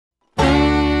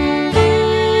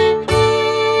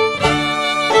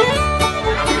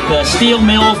the steel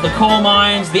mills, the coal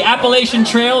mines, the Appalachian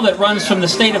Trail that runs from the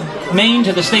state of Maine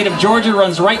to the state of Georgia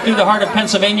runs right through the heart of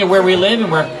Pennsylvania where we live,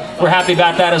 and we're happy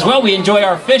about that as well. We enjoy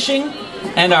our fishing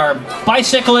and our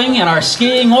bicycling and our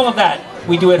skiing, all of that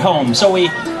we do at home. So we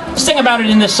sing about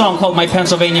it in this song called My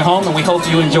Pennsylvania Home, and we hope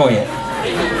you enjoy it.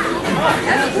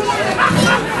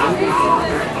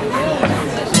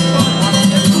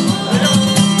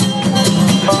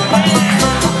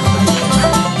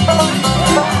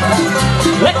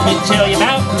 Let me tell you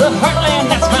about the heartland,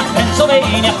 that's my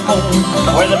Pennsylvania home,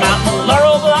 where the mountain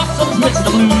laurel blossoms midst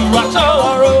the blue rocks all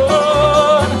our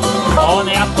own. On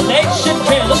the Appalachian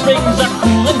Trail, the springs are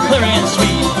cool and clear and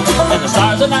sweet, and the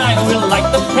stars and I will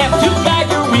light the path to guide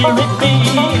your weary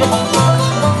feet.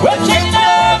 Well, change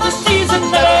of the season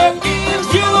never gives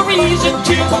you a reason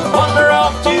to wander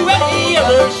off to any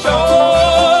other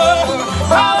shore.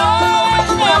 I'll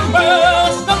always remember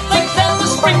snowflakes and the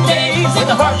spring days in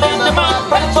the heartland of my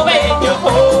Pennsylvania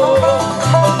home.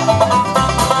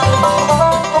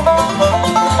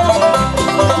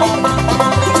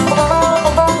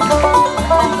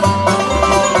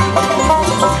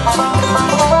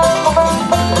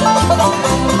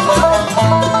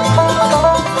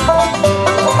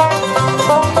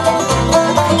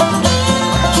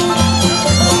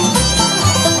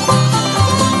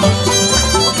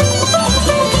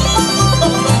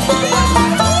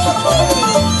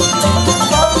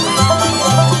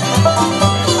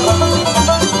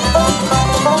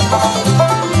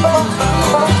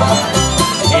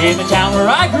 In the town where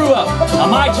I grew up, a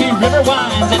mighty river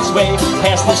winds its way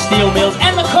past the steel mills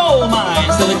and the coal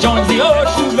mines till it joins the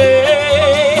ocean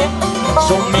bay.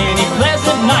 So many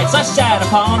pleasant nights I sat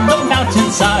upon the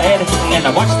mountainside, and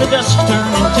I watched the dusk turn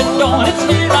into dawn. It's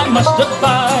here I must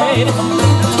abide.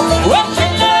 Well,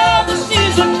 change of the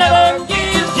season never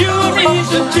gives you a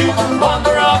reason to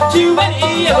wander off to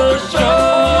any other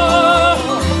shore.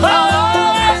 I'll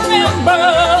always remember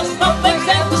snowflakes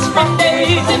and the spring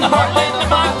days in the heartland of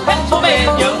my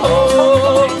Pennsylvania home.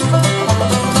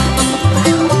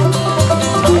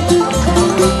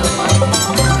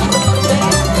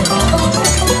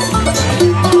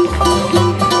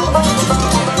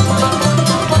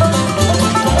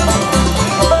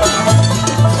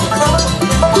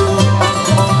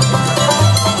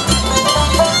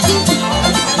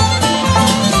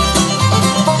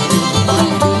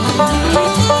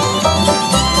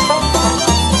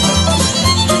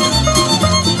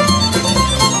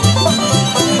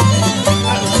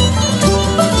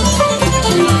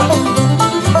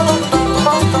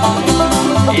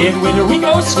 In winter we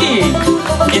go skiing,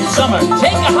 in summer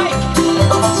take a hike.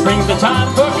 Spring's the time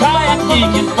for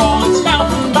kayaking, in fall it's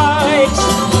mountain bikes.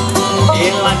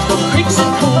 In limestone creeks and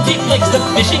cool deep lakes the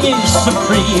fishing is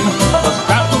supreme. Those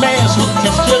trout and bass will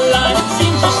test your line, it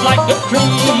seems just like a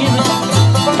dream.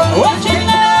 Watching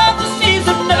out the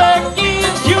season never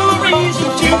gives you a reason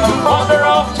to wander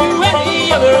off to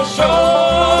any other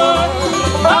shore.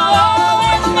 I'll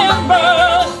always remember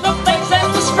snowflakes and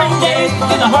the spring days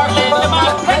in the heartland of my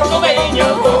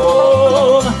Pennsylvania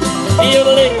home.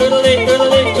 Yodelay, yodelay,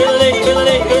 yodelay, yodelay,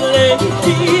 yodelay, yodelay,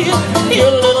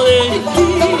 yodelay,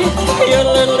 yodelay,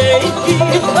 yodelay,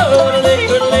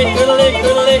 yodelay,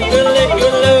 yodelay, yodelay,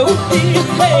 yodelay,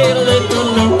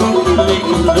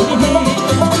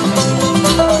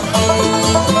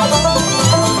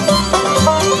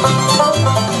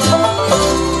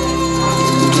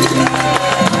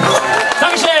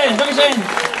 Dankeschön, Dankeschön.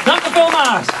 Danke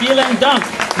vielmals. Vielen Dank.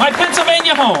 My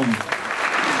Pennsylvania home.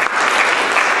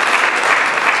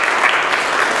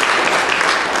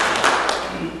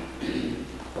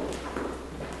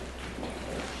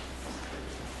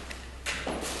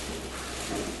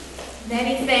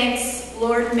 Many thanks,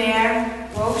 Lord Mayor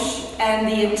Walsh and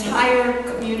the entire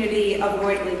community of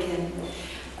Ruetlngen.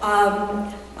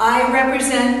 I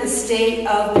represent the state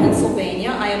of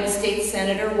Pennsylvania. I am a state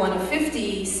senator, one of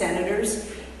 50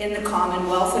 senators in the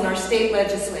Commonwealth in our state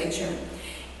legislature.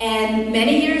 And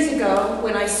many years ago,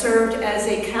 when I served as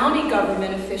a county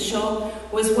government official,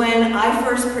 was when I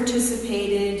first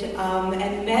participated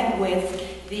and met with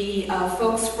the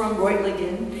folks from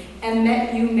Ruetlngen and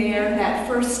met you, Mayor, that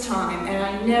first time. And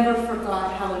I never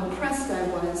forgot how impressed I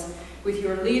was with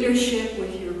your leadership,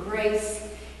 with your grace,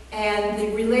 and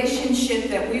the relationship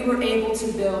that we were able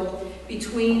to build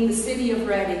between the city of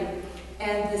Reading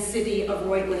and the city of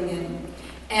Ruetlngen.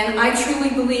 And I truly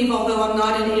believe, although I'm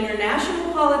not an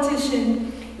international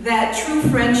politician, that true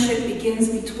friendship begins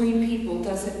between people,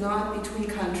 does it not? Between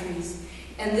countries.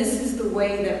 And this is the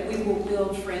way that we will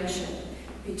build friendship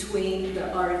between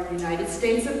our United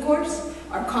States, of course,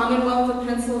 our Commonwealth of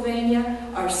Pennsylvania,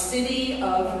 our city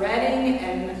of Reading,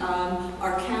 and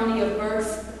our county of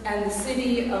Berks, and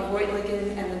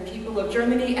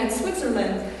Germany, and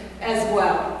Switzerland as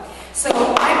well. So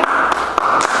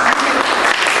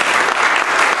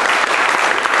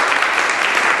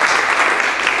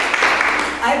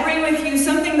I bring with you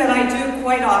something that I do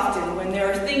quite often. When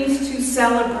there are things to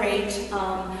celebrate,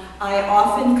 I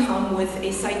often come with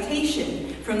a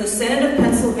citation from the Senate of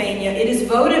Pennsylvania. It is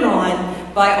voted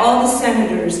on by all the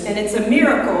senators, and it's a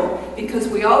miracle because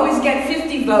we always get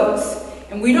 50 votes,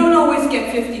 and we don't always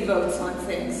get 50 votes on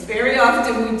things. Very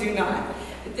often we do not.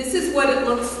 But this is what it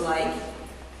looks like,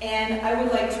 and I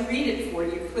would like to read it for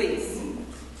you, please.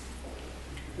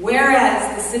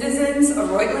 Whereas the citizens of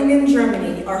Ruetlngen,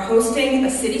 Germany are hosting a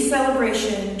city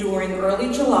celebration during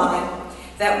early July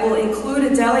that will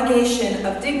include a delegation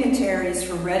of dignitaries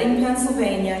from Reading,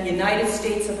 Pennsylvania, United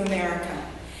States of America.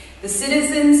 The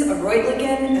citizens of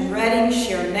Ruetlngen and Reading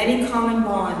share many common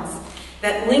bonds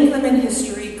that link them in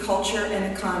history, culture,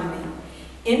 and economy.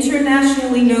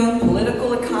 Internationally known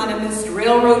political economist,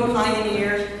 railroad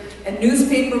pioneer, and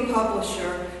newspaper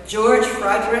publisher George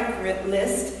Frederick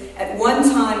List at one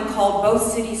time called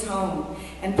both cities home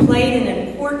and played an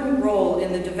important role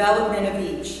in the development of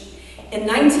each. In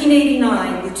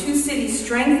 1989, the two cities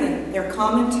strengthened their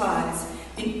common ties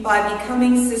by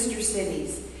becoming sister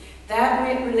cities.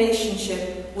 That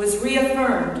relationship was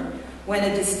reaffirmed when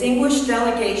a distinguished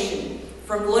delegation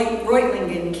from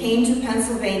Ruetlngen came to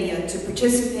Pennsylvania to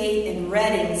participate in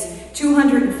Reading's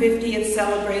 250th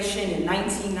celebration in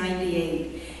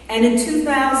 1998. And in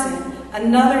 2000,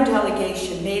 another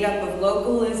delegation made up of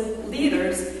local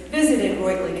leaders visited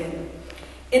Ruetlngen.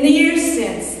 In the years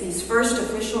since these first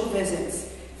official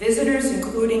visits, visitors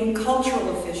including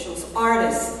cultural officials,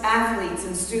 artists, athletes,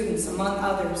 and students, among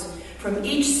others, from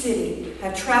each city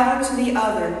have traveled to the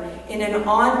other in an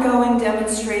ongoing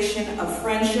demonstration of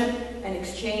friendship and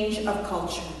exchange of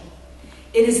culture.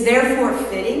 It is therefore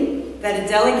fitting that a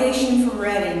delegation from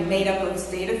Reading made up of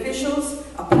state officials,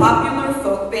 a popular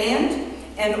folk band,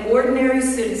 and ordinary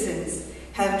citizens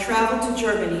have traveled to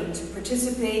Germany to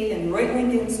participate in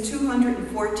Ruetlngen's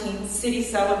 214th city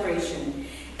celebration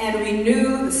and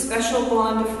renew the special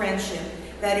bond of friendship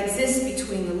that exists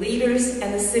between the leaders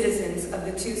and the citizens of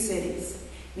the two cities.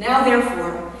 Now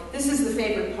therefore, this is the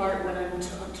favorite part when I'm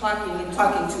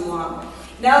talking too long.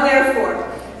 Now therefore,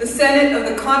 the Senate of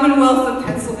the Commonwealth of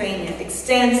Pennsylvania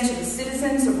extends to the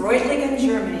citizens of Ruetlngen,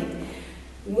 Germany,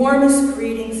 warmest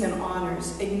greetings and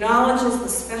honors, acknowledges the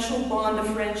special bond of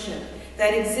friendship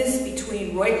that exists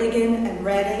between Ruetlngen and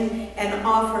Reading, and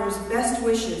offers best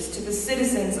wishes to the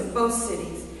citizens of both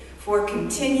cities for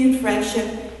continued friendship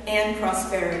and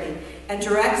prosperity, and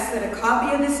directs that a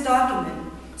copy of this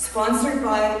document, sponsored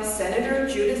by Senator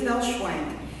Judith L.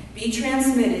 Schwenk, be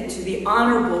transmitted to the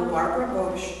Honorable Barbara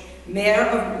Bosch,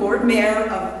 Lord Mayor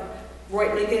of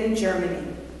Ruetlngen,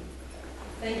 Germany.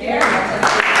 Thank you very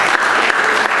much.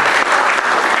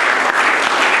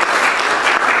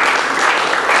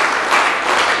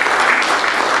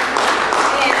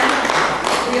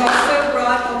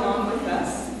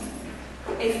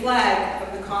 A flag of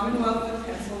the Commonwealth of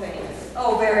Pennsylvania.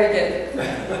 Oh, very good.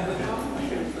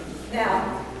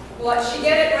 Now, well, she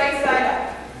get it right side up.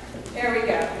 There we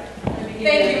go.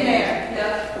 Thank you, Mayor.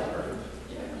 Yeah.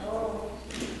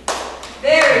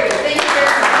 Very good. Thank you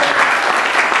very much.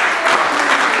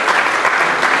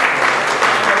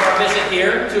 Our visit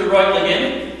here to Ruetlngen,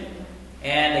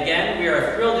 and again, we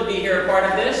are thrilled to be here a part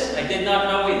of this. I did not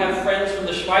know we have friends from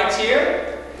the Schweiz here.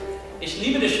 Ich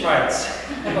liebe die Schweiz.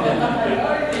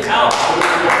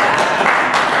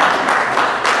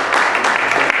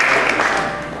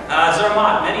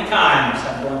 Zermatt, many times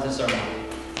I've gone to Zermatt.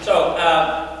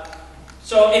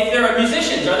 So if there are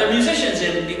musicians, are there musicians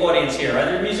in the audience here? Are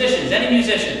there musicians? Any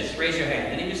musicians? Raise your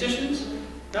hand. Any musicians?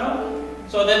 No?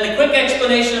 So then the quick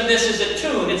explanation of this is a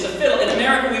tune. It's a fiddle. In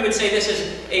America we would say this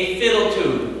is a fiddle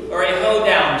tune or a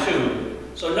hoedown tune.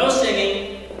 So no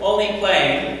singing, only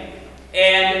playing.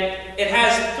 And it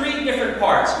has three different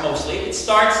parts, mostly. It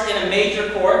starts in a major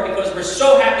chord, because we're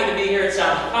so happy to be here, it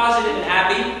sounds positive and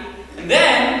happy. And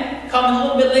then, coming a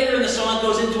little bit later in the song, it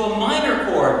goes into a minor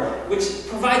chord, which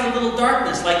provides a little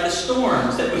darkness, like the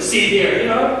storms that we see here, you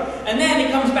know? And then it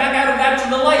comes back out of that to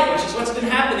the light, which is what's been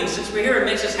happening since we're here. It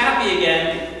makes us happy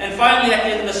again. And finally, at the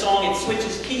end of the song, it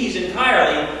switches keys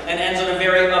entirely and ends on a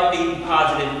very upbeat and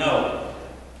positive note.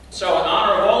 So, in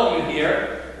honor of all of you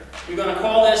here, we're going to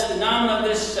call this, the name of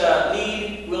this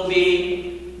lead will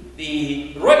be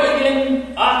the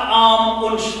Ruetlngen, Achalm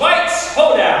und Schweiz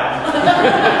Hoedown.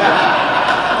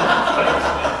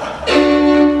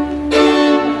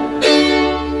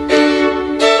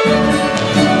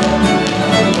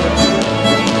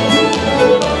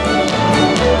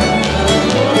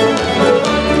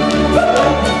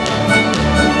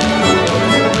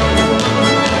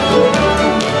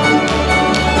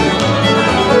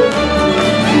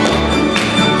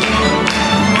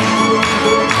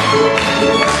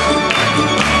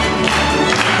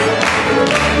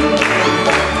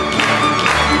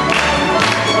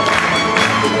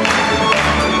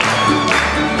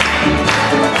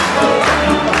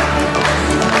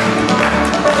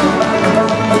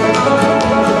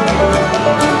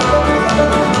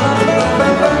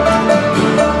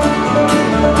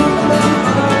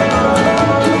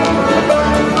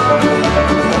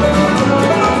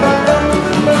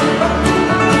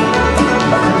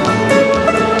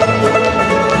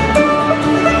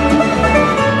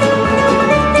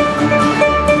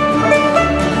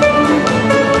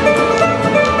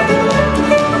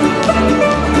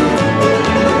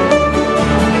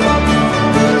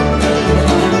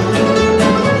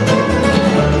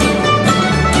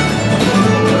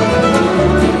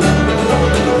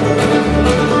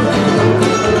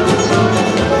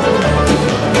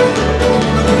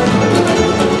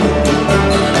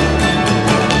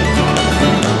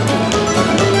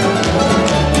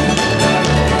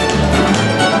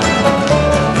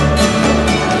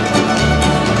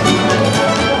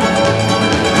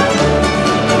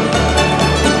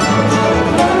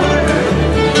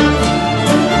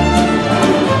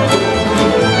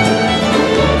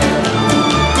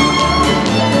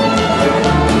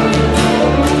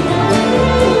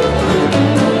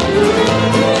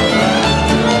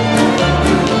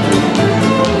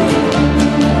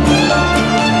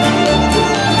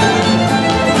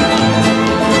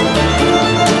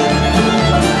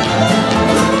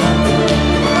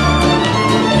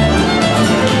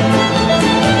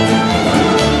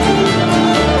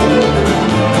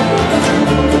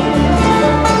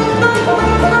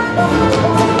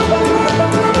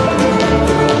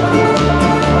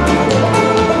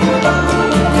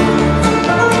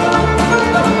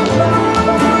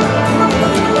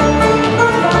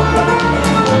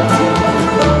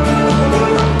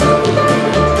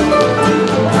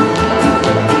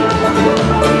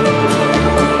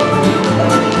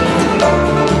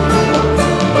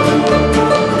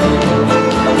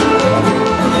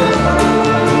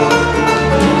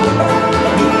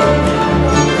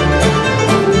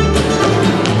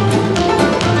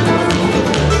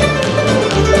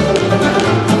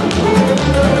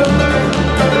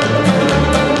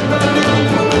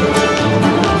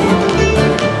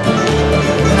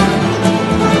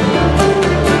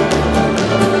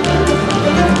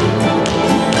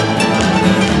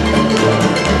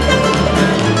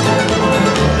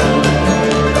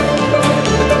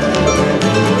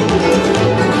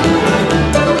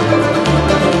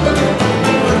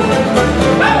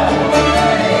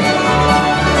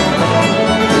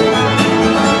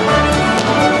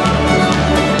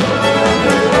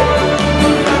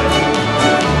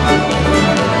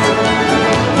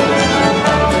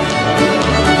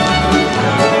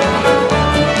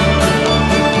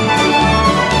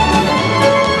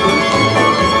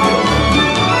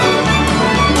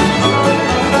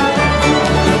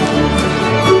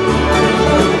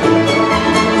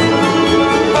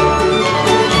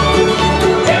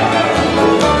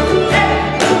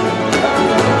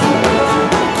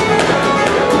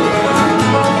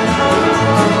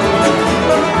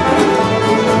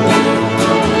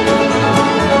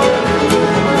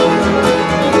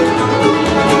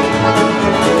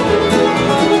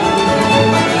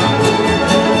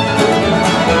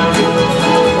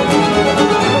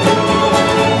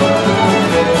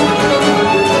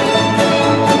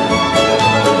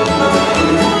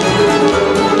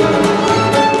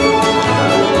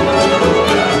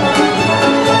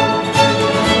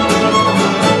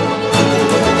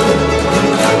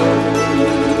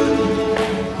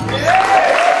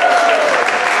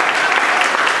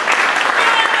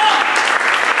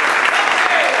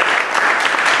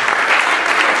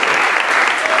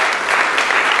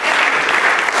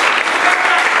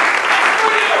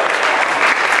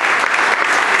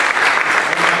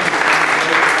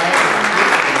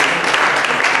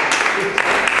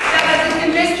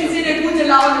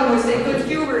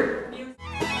 Hubert.